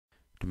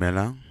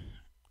Dumelang,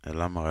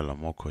 elamogela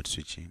mo code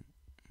switching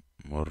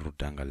mo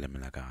rutanga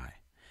lemela ka gae.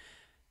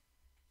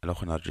 Ela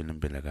khona re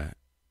tšweleng pele ka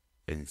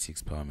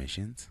N6 power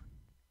machines.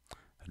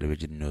 Re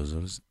lebetše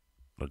nozzles.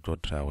 Re tlo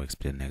try go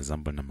explain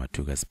example number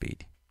 2 ka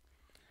speed.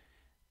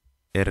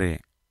 Ere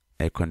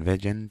a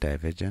convergent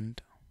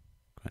divergent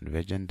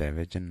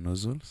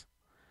nozzles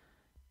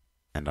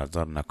and ra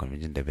tsa rena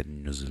convergent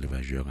divergent nozzle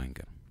ba jwa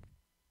ka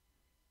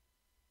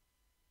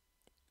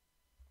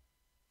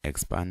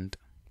expand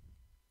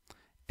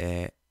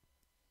air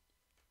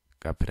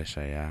ka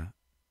pressure ya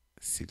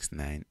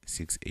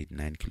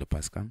 689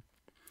 kilopascal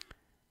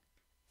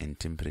and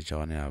temperature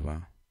on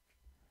yaba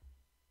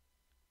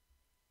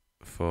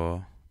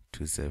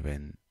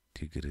 427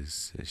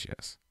 degrees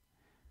Celsius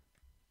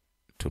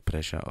to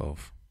pressure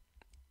of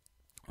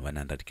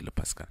 100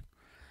 kilopascal.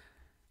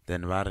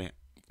 Then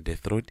the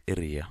throat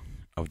area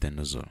of the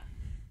nozzle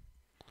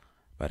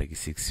is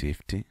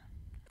 650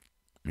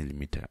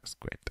 millimeter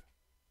squared,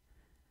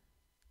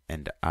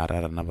 and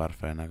R number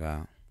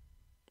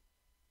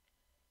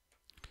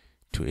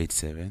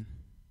 287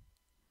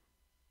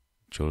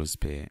 joules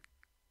per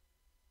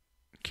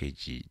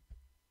kg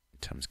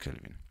times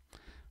Kelvin.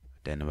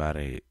 Then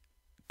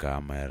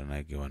gamma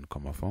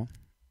 1,4.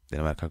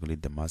 Then we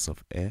calculate the mass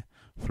of air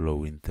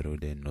flowing through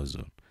the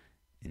nozzle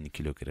in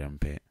kilogram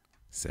per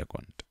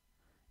second,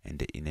 and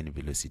the inner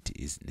velocity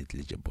is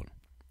negligible.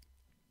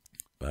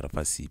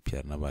 Barfa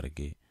CPR na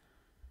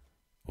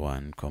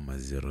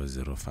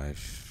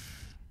 1,005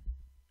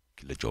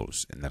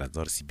 kilojoules, and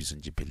razor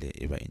CP pele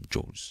eba in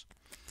joules.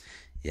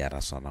 Ya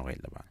rasona wa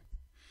ilaba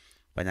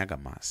banyaka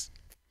mass,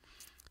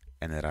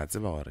 and ratse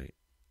ba gore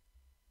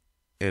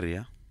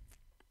area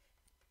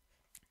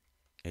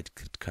at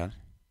critical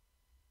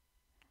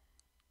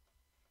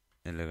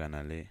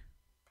elegantly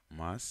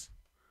mass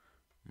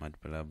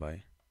multiplied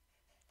by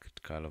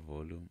critical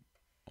volume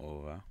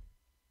over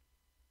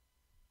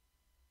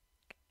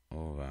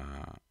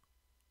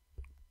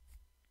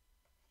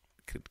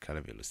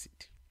critical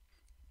velocity.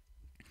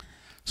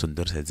 So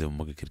ndorse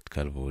mo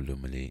critical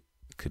volume le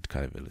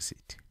critical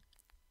velocity.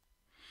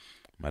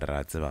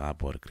 Maratse ba ga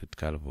por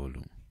critical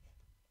volume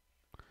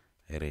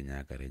re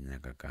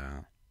nyaka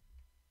ka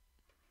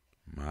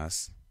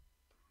mass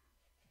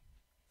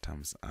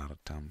times R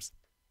times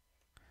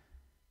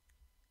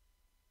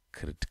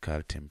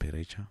critical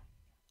temperature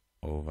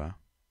over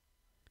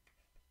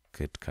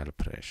critical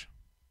pressure,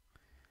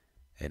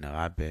 and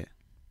gape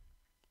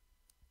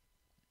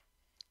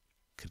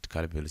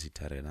critical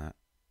velocity arena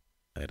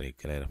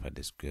require for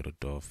the square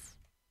root of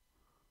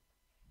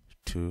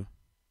 2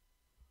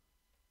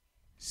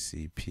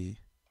 Cp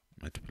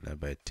multiplied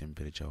by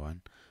temperature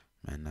 1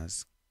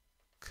 minus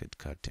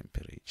critical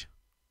temperature.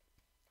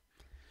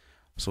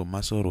 So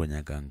mass or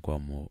nyaka nkwa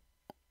mo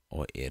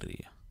or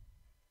area,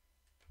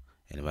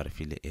 and we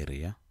feel the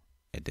area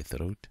at the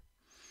throat,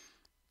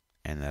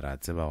 and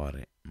ratse ba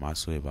gore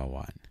mass o eba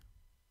 1.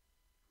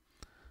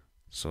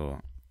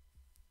 So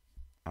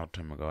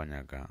automatically wa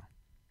nyaka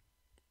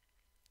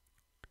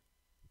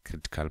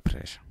critical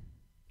pressure.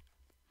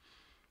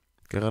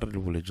 Ke ga re le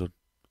boletso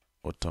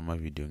o toma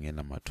video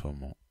ngena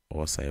mathomo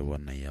o sa e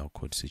bona ya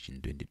code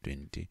switching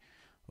 2020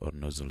 or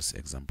nozzles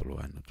example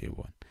 1 o ke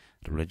bona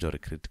re boletso re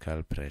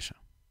critical pressure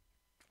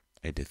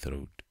at the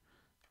throat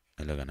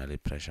elegantly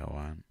pressure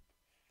 1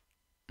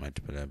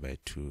 multiplied by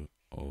 2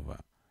 over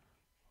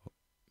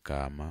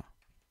gamma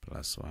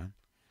plus 1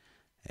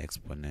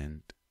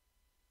 exponent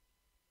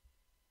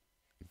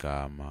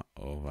gamma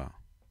over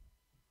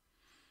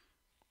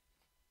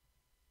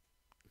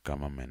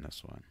gamma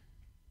minus 1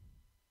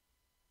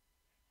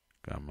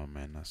 gamma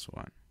minus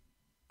 1.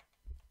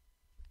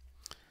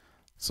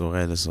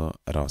 So so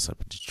ra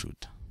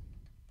substitute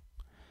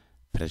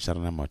pressure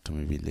na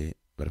motomobile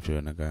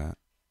barfiona ka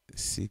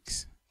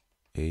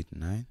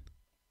 689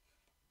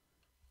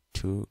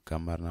 2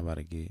 gamma na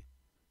barge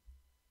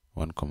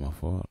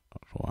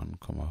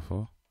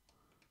 1,4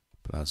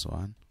 plus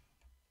 1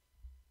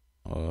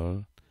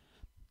 all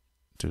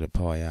to the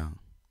power ya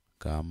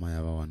gamma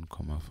ya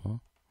 1,4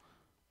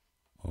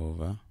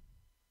 over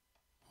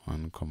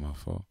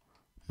 1,4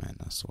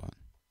 minus 1.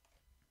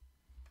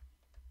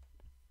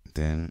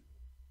 Then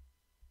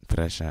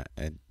pressure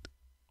at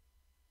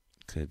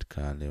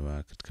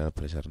critical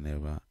pressure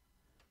never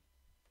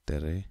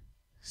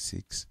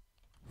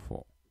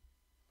 364.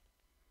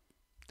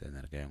 Then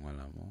again more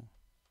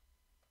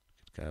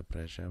critical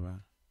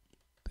pressure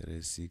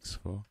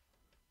 364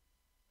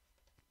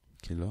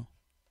 kilo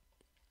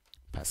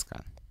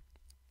pascal.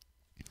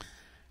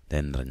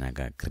 Then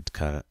ranyaga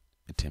critical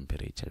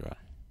temperature.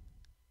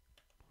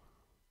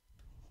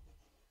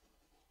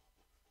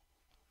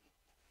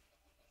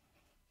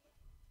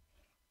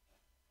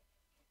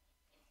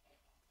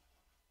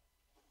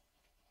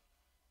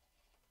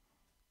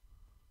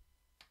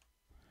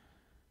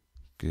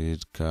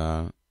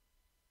 Critical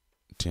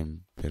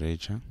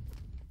temperature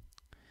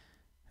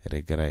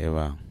regular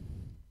eva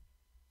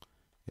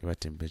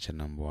temperature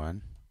number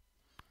 1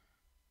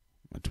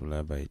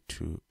 multiplied by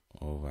 2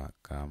 over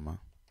gamma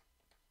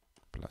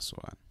plus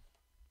 1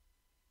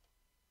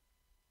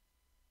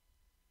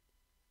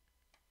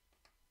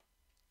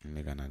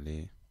 gonna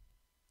le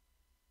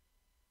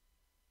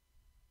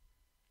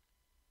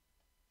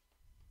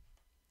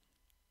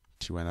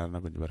T1 na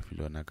go di bar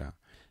filo na ka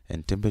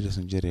and temperature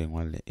sun jere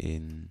ngwale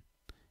in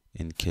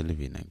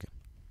Kelvin again.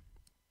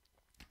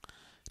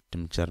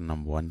 Temperature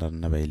number 1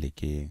 na ba ile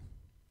ke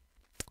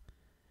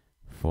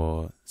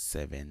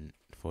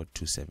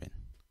 427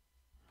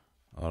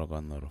 or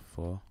gone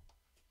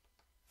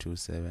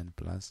 427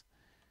 plus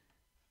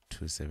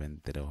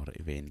 273 or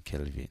even in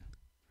Kelvin,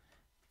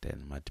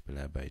 then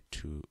multiply by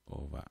 2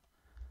 over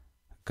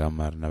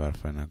gamma number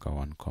fana ka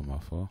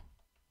 1,4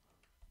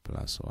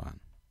 plus 1.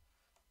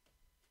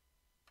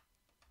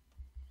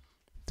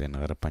 Then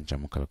I punch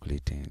am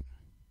calculating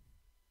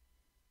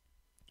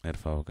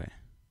okay.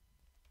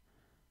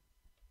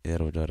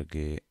 Error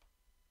dorge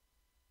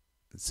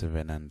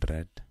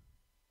 700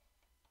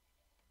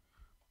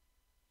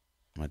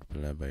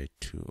 multiply by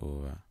 2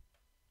 over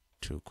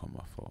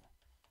 2,4.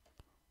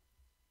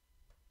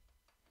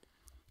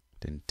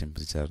 Then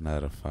temperature na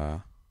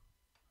rafa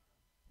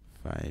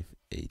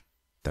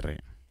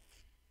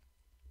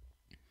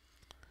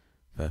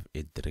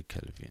 583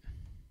 Kelvin.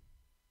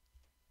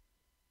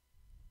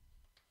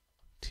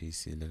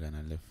 TC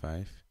legana le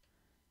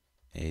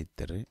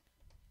 583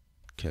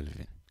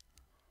 Kelvin.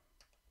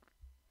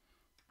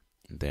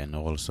 Then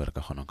also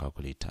ka hono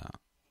calculator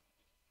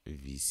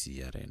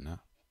VC arena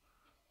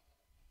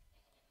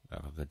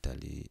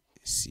kakatali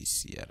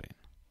CC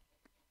arena.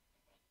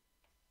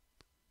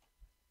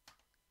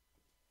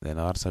 Then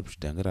our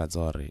substitute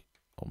ngrazori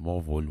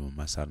more volume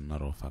masar na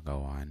rofa ka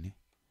wani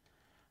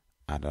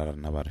adara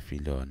na bar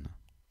filona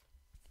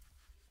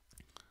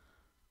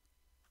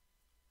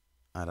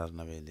adara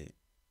na vele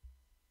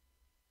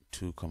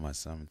 2,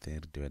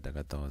 something divided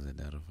by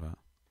 1000 alpha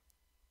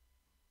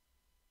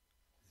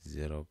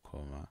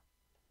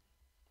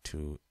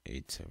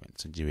 0,287.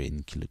 So give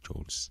in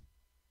kilojoules.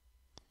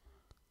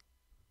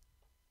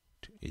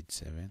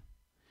 287.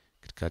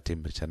 Kritika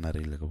temperature na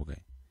relay ka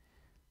bukai.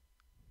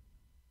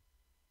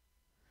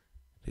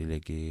 Relay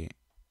ke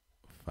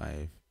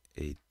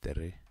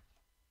 583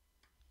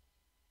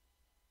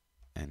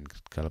 and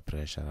critical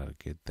pressure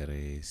ke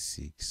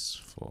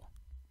 364.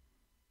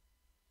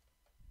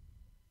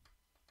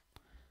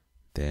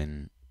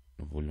 Then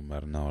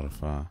volume na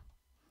alpha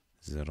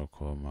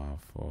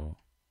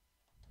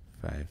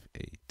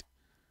 0,458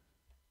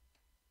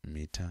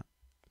 meter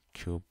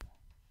cube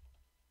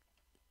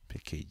per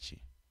kg.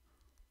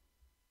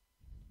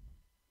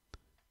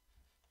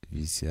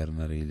 VCR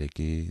na relay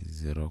ke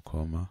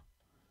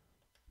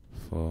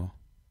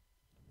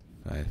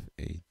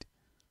 0,458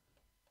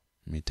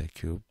 meter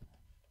cube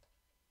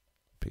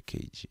per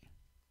kg.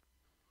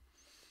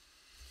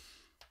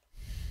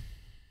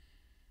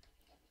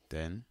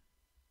 Then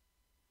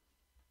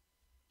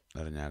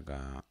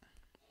Narnyaga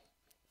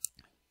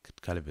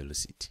critical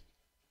velocity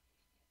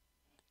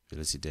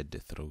at the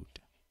throat.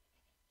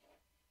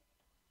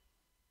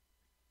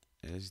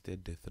 Velocity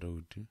at the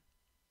throat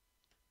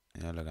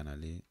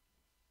the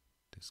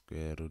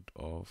square root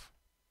of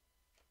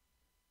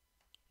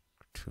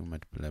 2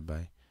 multiplied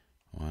by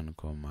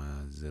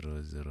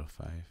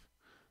 1,005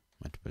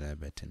 multiplied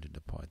by 10 to the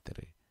power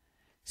 3.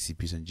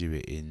 CP is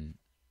in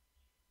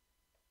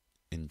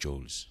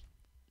joules,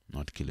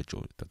 not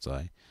kilojoules. That's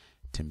why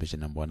temperature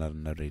number 1 are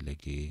not really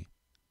like if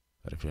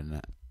you na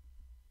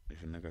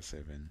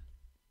 7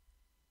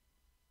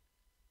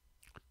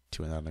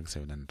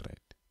 700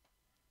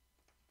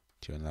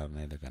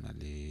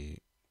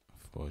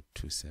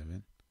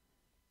 427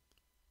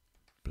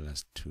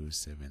 plus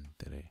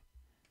 273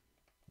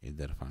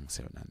 either fang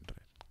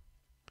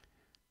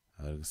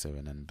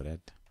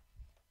 700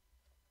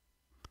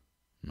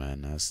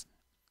 minus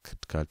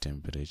critical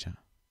temperature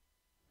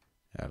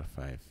are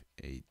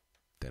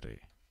 583.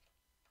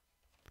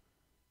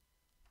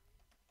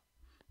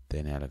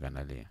 Then I are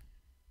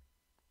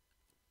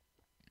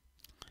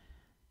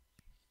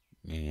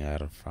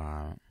near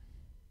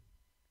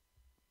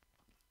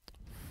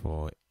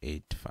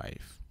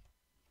 485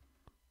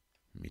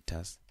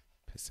 meters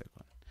per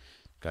second.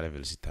 Got a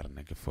velocity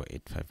like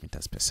 485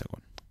 meters per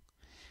second.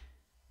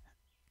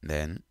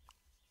 Then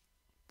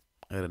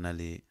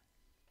renally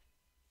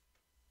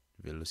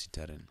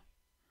velocity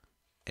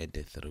at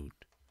the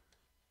throat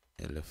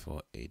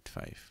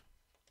L485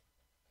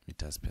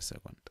 meters per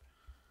second.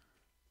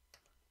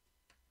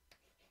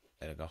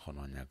 Erga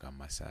hononya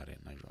kama sare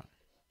na jwa.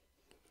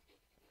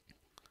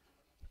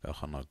 Ka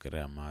hono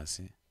krea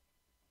masi.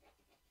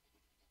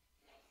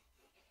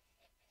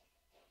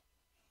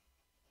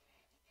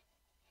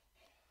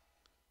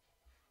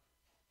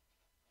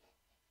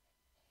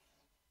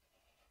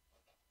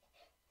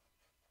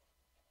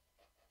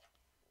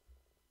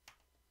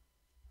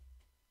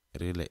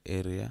 Relay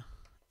area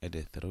at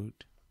the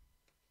throat.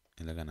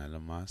 Elegana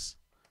mass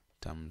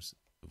times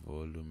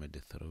volume at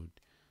the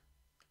throat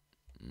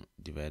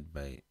divided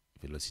by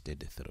velocity at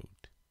the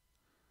throat.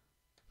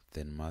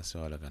 Then mass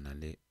wala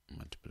kanale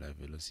multiply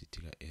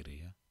velocity ka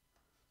area.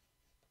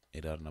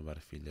 Area number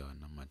file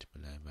wana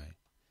multiply by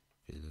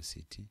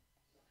velocity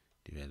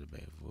divided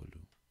by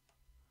volume.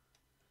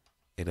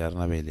 Area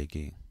na bele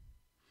ke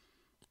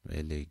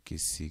vele ke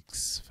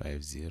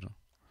 650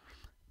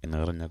 ene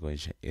re nyaka go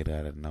isha area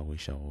re na go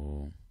isha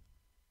go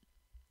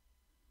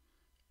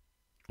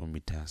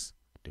meters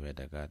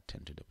divided ka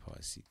 10 to the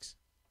power 6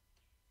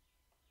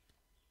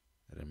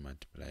 re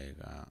multiply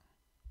ka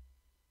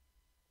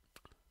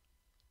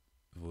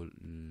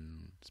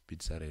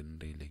speed sa re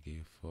nreile ke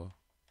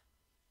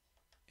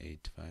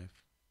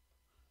 485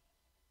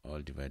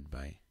 all divided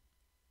by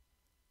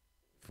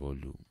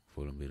volume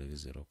bile ke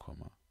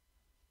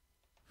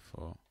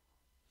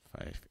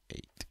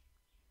 0,458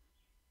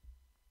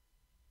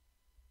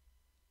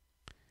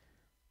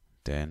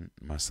 then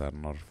masar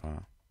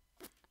norfa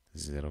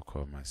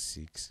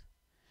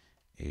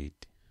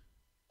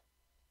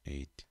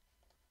 0,688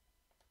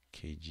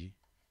 kg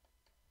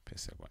per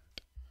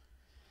second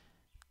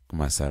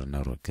masar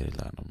na ro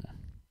kelano mo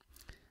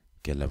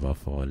ke lava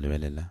for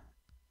levelela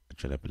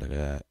tšwela pele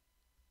ka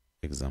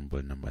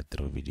example number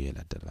 3 video e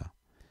latela.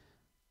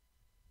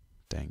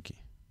 Thank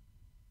you.